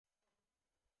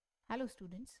Hello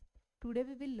students, today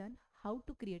we will learn how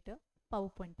to create a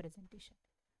PowerPoint presentation.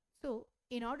 So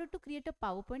in order to create a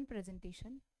PowerPoint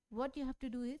presentation, what you have to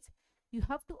do is you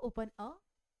have to open a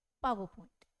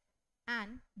PowerPoint,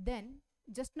 and then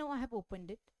just now I have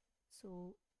opened it.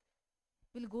 So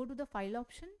we'll go to the file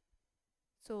option.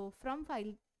 So from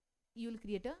file you will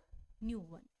create a new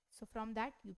one. So from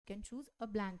that you can choose a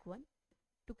blank one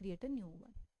to create a new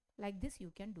one. Like this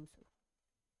you can do so.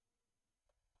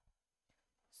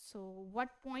 So what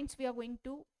points we are going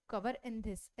to cover in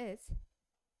this is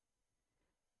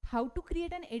how to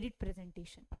create an edit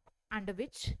presentation, under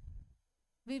which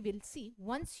we will see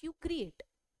once you create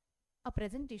a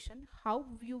presentation how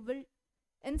you will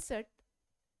insert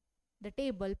the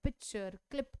table, picture,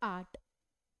 clip art,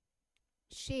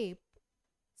 shape,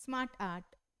 smart art,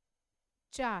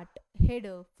 chart,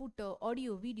 header, footer,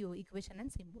 audio, video, equation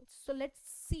and symbols. So let's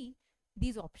see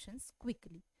these options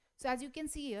quickly. So as you can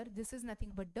see here, this is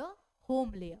nothing but the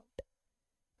home layout.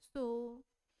 So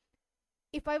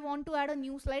if I want to add a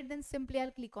new slide, then simply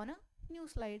I'll click on a new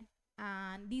slide,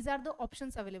 and these are the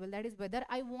options available. That is whether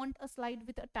I want a slide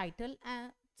with a title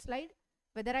slide,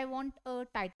 whether I want a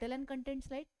title and content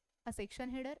slide, a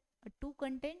section header, a to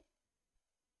content,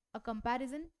 a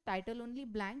comparison, title only,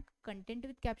 blank, content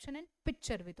with caption, and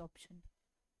picture with option,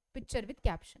 picture with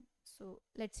caption. So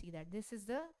let's see that this is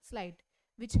the slide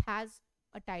which has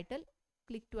a title.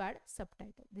 Click to add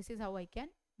subtitle. This is how I can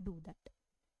do that.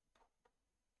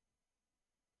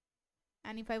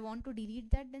 And if I want to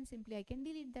delete that, then simply I can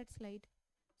delete that slide.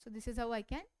 So this is how I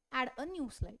can add a new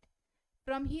slide.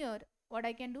 From here, what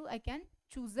I can do, I can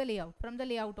choose the layout. From the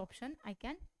layout option, I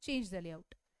can change the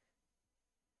layout.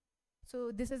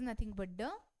 So this is nothing but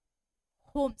the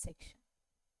home section.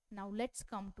 Now let's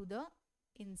come to the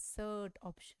insert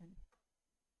option.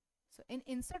 So in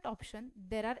insert option,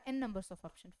 there are n numbers of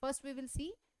options. First we will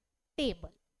see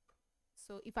table.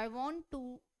 So if I want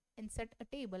to insert a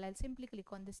table, I'll simply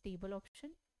click on this table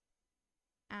option,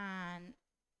 and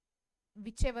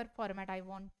whichever format I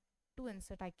want to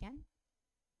insert, I can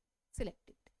select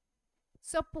it.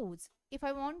 Suppose if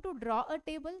I want to draw a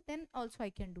table, then also I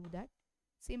can do that.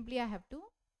 Simply I have to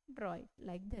draw it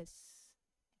like this.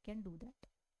 I can do that.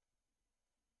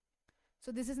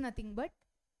 So this is nothing but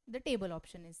the table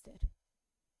option is there.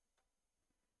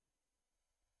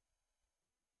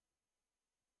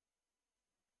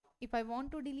 If I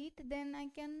want to delete, then I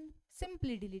can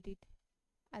simply delete it.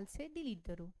 I'll say delete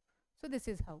the row. So this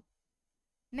is how.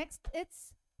 Next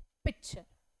it's picture.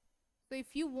 So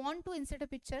if you want to insert a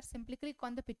picture, simply click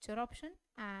on the picture option,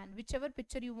 and whichever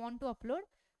picture you want to upload,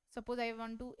 suppose I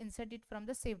want to insert it from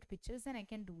the saved pictures, then I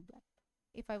can do that.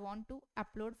 If I want to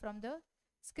upload from the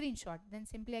screenshot, then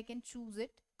simply I can choose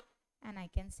it and I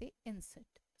can say insert.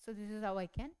 So this is how I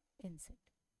can insert.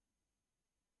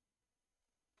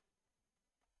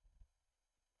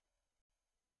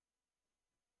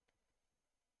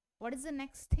 What is the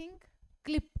next thing?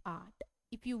 Clip art.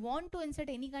 If you want to insert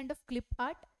any kind of clip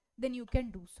art, then you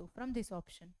can do so from this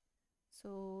option.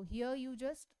 So here you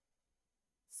just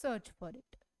search for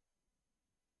it.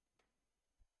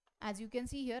 As you can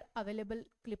see here, available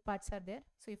clip arts are there.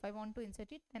 So if I want to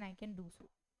insert it, then I can do so.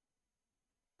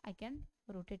 I can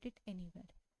rotate it anywhere.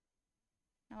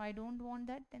 Now I don't want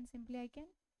that, then simply I can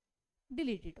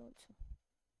delete it also.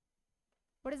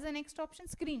 What is the next option?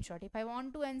 Screenshot. If I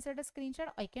want to insert a screenshot,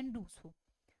 I can do so.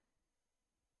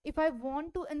 If I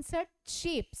want to insert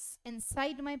shapes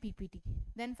inside my PPT,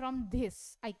 then from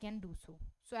this I can do so.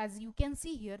 So as you can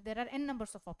see here, there are n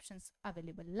numbers of options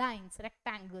available. Lines,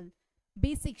 rectangle,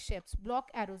 basic shapes, block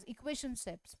arrows, equation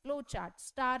steps, flow charts,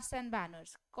 stars and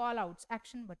banners, call outs,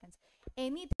 action buttons.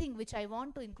 Anything which I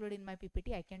want to include in my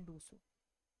PPT, I can do so.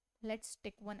 Let's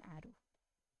take one arrow.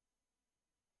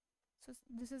 So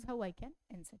this is how I can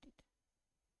insert it.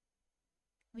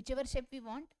 Whichever shape we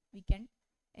want, we can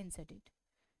insert it.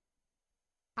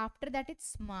 After that,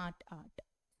 it's smart art.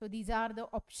 So these are the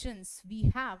options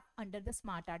we have under the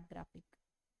smart art graphic.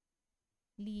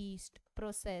 List,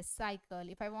 process, cycle.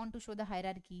 If I want to show the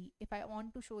hierarchy, if I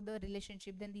want to show the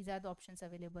relationship, then these are the options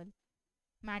available.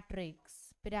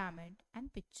 Matrix, pyramid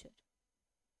and picture.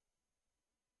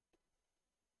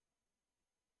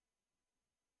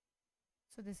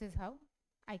 So this is how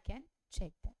I can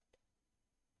check that.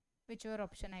 Whichever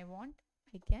option I want,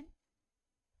 I can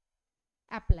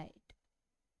apply it.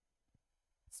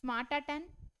 Smart art and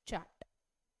chart.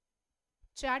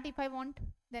 Chart if I want,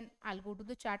 then I'll go to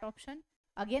the chart option.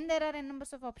 Again there are n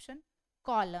numbers of options.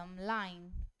 Column,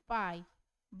 line, pie,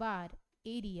 bar,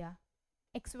 area,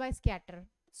 XY scatter,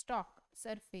 stock,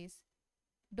 surface,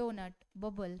 donut,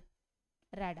 bubble,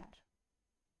 radar.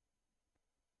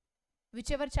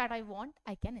 Whichever chart I want,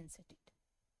 I can insert it.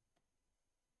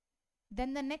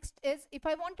 Then the next is, if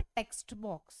I want a text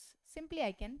box, simply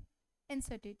I can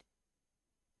insert it.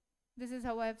 This is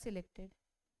how I have selected.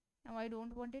 Now I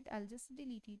don't want it, I'll just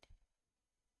delete it.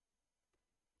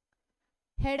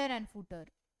 Header and footer.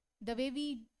 The way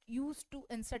we used to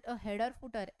insert a header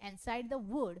footer inside the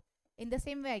word, in the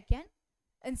same way I can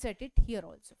insert it here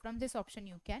also. From this option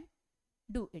you can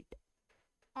do it.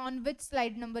 On which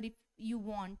slide number if you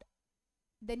want,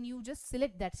 then you just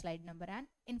select that slide number, and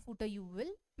in footer you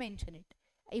will mention it.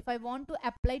 If I want to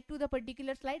apply it to the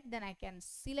particular slide, then I can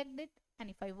select it, and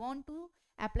if I want to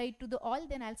apply it to the all,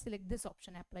 then I'll select this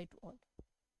option, apply to all.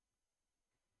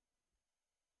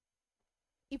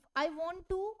 If I want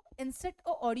to insert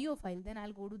a audio file, then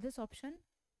I'll go to this option,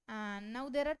 and now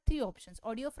there are three options: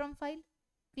 audio from file,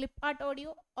 clip art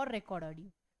audio, or record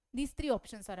audio. These three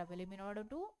options are available in order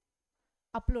to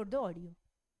upload the audio.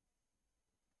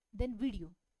 Then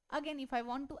video. Again, if I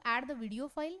want to add the video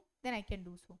file, then I can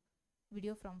do so.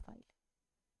 Video from file.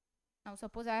 Now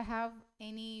suppose I have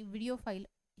any video file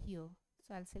here,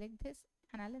 so I'll select this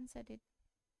and I'll insert it.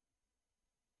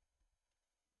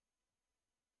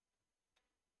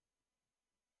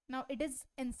 Now it is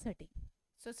inserting,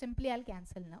 so simply I'll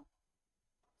cancel now.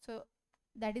 So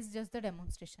that is just the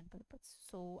demonstration purpose.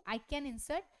 So I can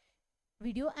insert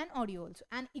video and audio also.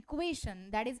 An equation,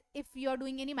 that is if you are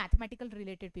doing any mathematical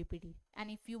related PPT,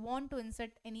 and if you want to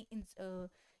insert any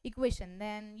equation,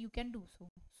 then you can do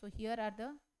so. So here are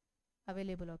the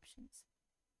available options.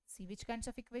 See which kinds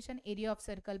of equation: area of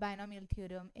circle, binomial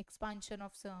theorem, expansion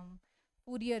of sum,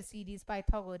 Fourier series,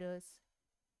 Pythagoras.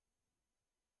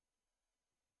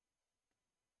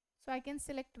 So I can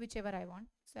select whichever I want.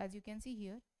 So as you can see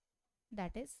here,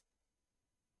 that is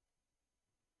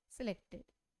selected.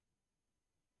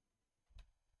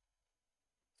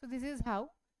 So this is how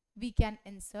we can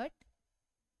insert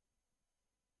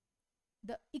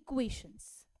the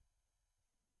equations.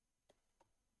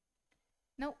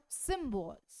 Now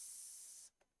symbols.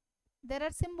 There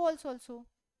are symbols also.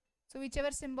 So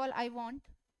whichever symbol I want,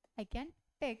 I can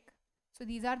take. So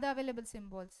these are the available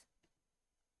symbols.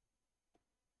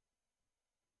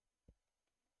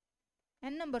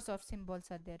 And numbers of symbols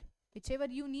are there. Whichever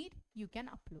you need, you can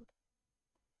upload.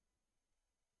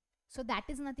 So that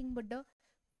is nothing but the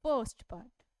first part.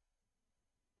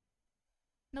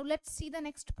 Now let's see the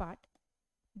next part.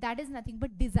 That is nothing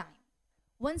but design.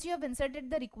 Once you have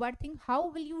inserted the required thing, how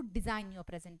will you design your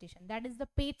presentation? That is the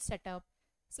page setup,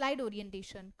 slide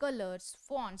orientation, colors,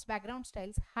 fonts, background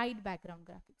styles, hide background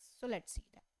graphics. So let's see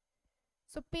that.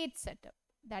 So page setup,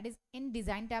 that is in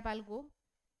design tab I'll go.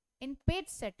 In page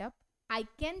setup, I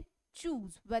can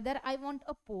choose whether I want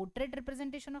a portrait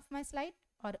representation of my slide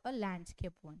or a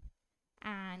landscape one.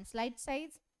 And slide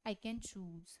size, I can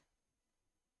choose.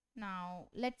 Now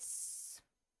let's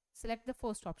select the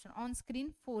first option. On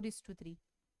screen 4:3.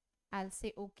 I'll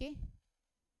say OK.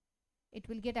 It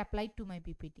will get applied to my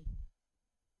PPT.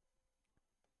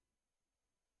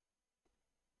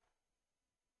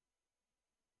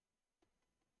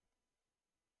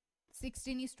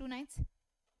 (16:9),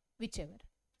 whichever.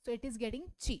 So it is getting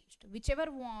changed. Whichever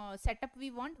setup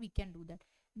we want, we can do that.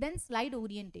 Then slide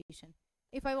orientation.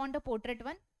 If I want a portrait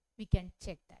one, we can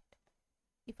check that.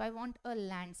 If I want a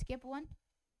landscape one,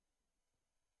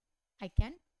 I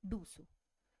can do so.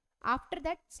 After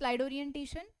that, slide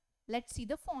orientation, let's see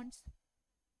the fonts.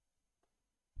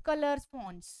 Colors,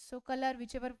 fonts. So color,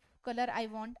 whichever color I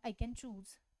want, I can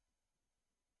choose.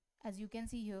 As you can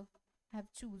see here, I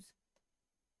have choose.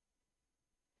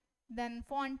 Then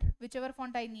font, whichever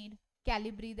font I need.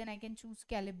 Calibri, then I can choose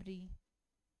Calibri.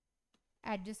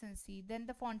 Adjacency, then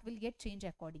the font will get changed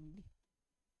accordingly.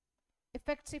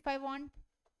 Effects, if I want,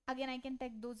 again I can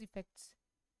take those effects.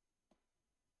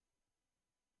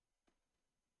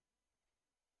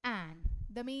 And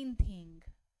the main thing,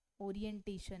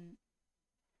 orientation,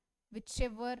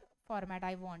 whichever format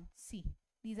I want. See,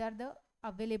 these are the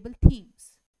available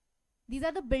themes. These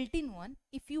are the built-in one.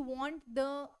 If you want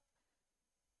the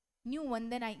new one,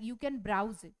 then you can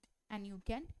browse it and you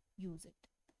can use it.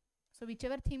 So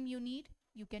whichever theme you need,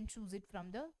 you can choose it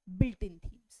from the built-in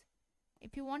themes.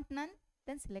 If you want none,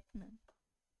 then select none.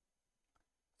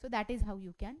 So that is how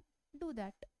you can do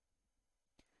that.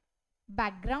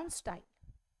 Background style.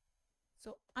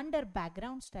 So under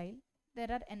background style,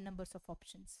 there are n numbers of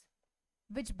options.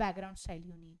 Which background style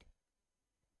you need.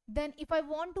 Then if I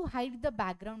want to hide the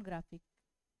background graphic,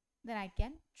 then I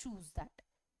can choose that.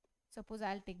 Suppose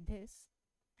I'll take this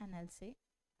and I'll say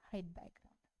hide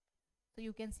background. So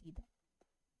you can see that.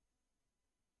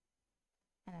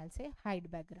 And I'll say hide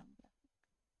background graphic.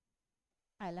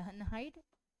 I'll unhide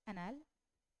and I'll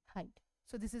hide.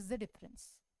 So this is the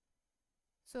difference.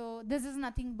 So this is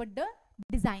nothing but the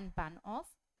design pan of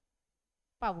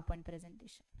PowerPoint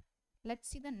presentation. Let's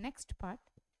see the next part,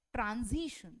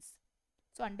 transitions.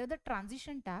 So under the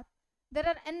transition tab, there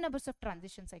are n numbers of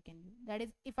transitions I can use. That is,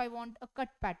 if I want a cut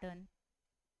pattern,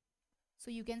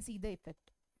 so you can see the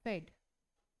effect: fade,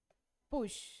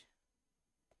 push,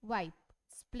 wipe,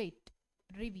 split,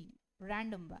 reveal,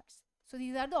 random bars. So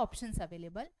these are the options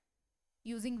available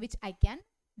using which I can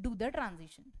do the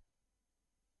transition.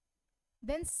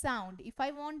 Then sound, if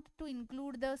I want to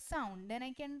include the sound, then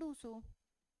I can do so.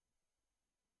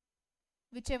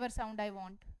 Whichever sound I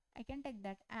want, I can take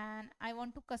that. And I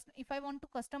want to if I want to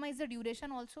customize the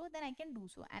duration also, then I can do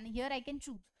so. And here I can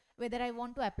choose whether I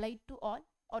want to apply it to all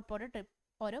or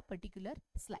for a particular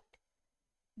slide.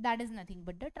 That is nothing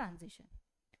but the transition.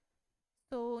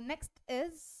 So next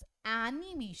is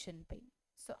animation pane.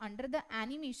 So under the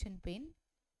animation pane,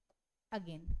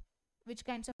 again, which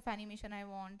kinds of animation I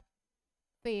want: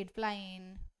 fade, fly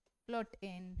in, float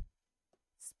in,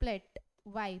 split,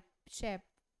 wipe, shape,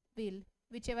 wheel,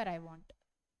 whichever I want.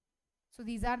 So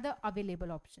these are the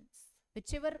available options.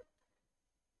 Whichever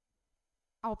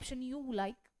option you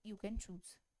like, you can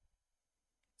choose.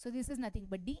 So this is nothing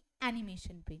but the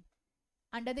animation pane.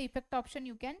 Under the effect option,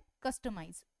 you can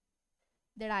customize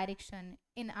the direction,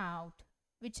 in, out,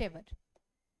 whichever.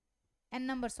 N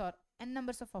numbers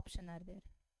of option are there.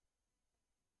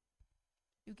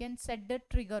 You can set the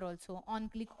trigger also, on,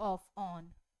 click, off,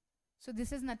 on. So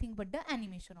this is nothing but the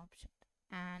animation option.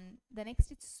 And the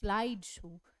next is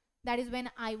slideshow. That is when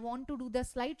I want to do the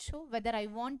slideshow, whether I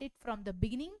want it from the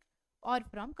beginning or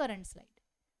from current slide.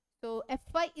 So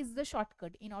F5 is the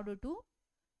shortcut in order to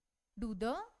do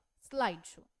the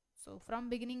slideshow. So from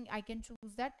beginning I can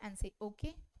choose that and say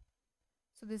OK.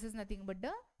 So this is nothing but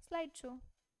the slideshow.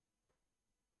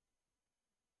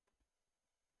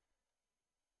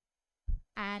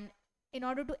 And in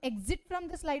order to exit from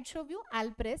the slideshow view,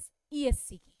 I'll press ESC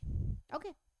key.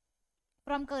 Okay.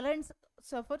 From current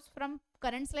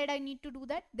slide I need to do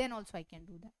that, then also I can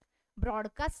do that.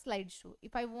 Broadcast slideshow.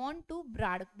 If I want to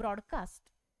broadcast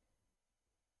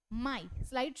my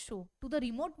slideshow to the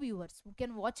remote viewers who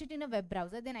can watch it in a web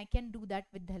browser, then I can do that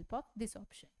with the help of this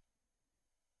option.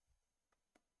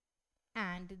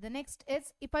 And the next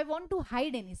is, if I want to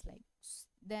hide any slide,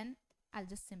 then I'll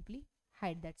just simply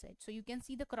hide that slide. So you can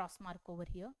see the cross mark over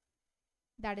here.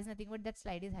 That is nothing but that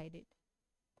slide is hidden.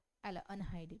 I'll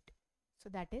unhide it. So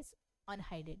that is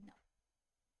unhided now.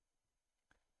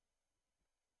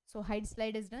 So hide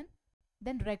slide is done.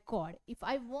 Then record. If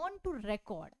I want to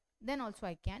record, then also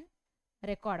I can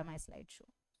record my slideshow.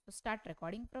 So start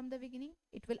recording from the beginning.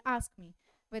 It will ask me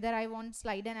whether I want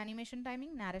slide and animation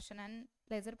timing, narration and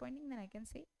laser pointing. Then I can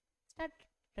say start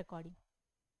recording.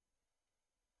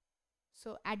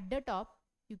 So at the top,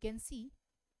 you can see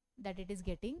that it is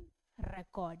getting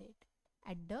recorded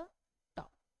at the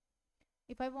top.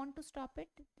 If I want to stop it,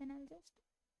 then I'll just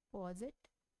pause it.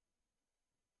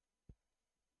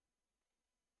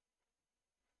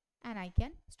 And I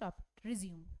can stop it.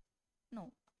 Resume.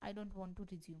 No, I don't want to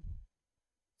resume.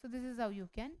 So this is how you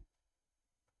can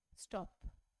stop.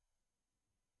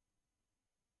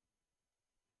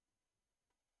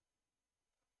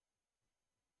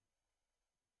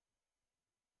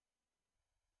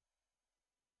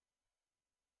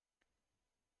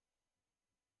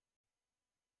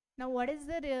 Now what is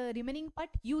the remaining part?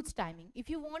 Use timing. If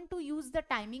you want to use the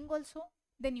timing also,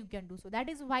 then you can do so. That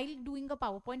is while doing a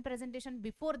PowerPoint presentation.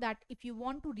 Before that, if you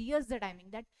want to rehearse the timing,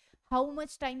 that how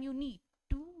much time you need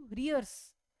to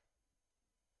rehearse,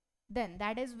 then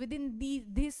that is within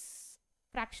these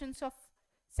fractions of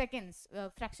seconds,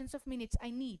 fractions of minutes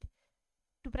I need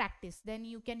to practice. Then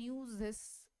you can use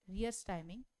this rehearse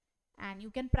timing and you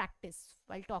can practice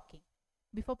while talking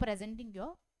before presenting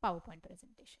your PowerPoint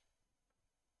presentation.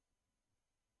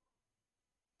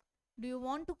 Do you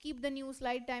want to keep the new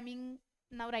slide timing?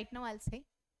 Now right now I'll say,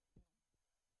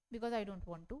 because I don't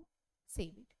want to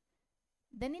save it.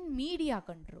 Then in media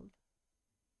control,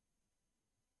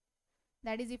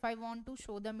 that is if I want to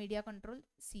show the media control,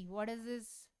 see what is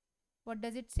this, what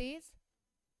does it say?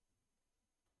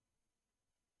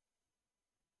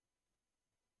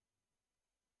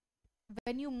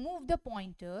 When you move the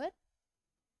pointer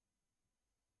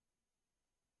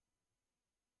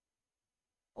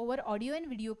over audio and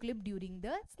video clip during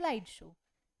the slideshow,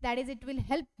 that is, it will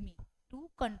help me to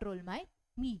control my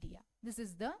media. This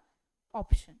is the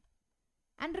option.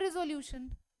 And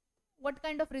resolution. What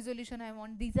kind of resolution I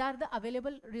want? These are the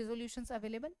available resolutions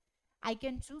available. I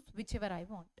can choose whichever I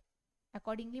want.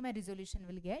 Accordingly, my resolution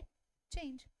will get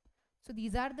changed. So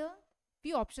these are the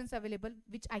few options available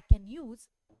which I can use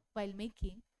while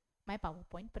making my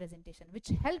PowerPoint presentation, which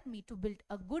helped me to build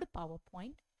a good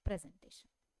PowerPoint presentation.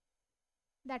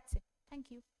 That's it.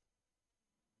 Thank you.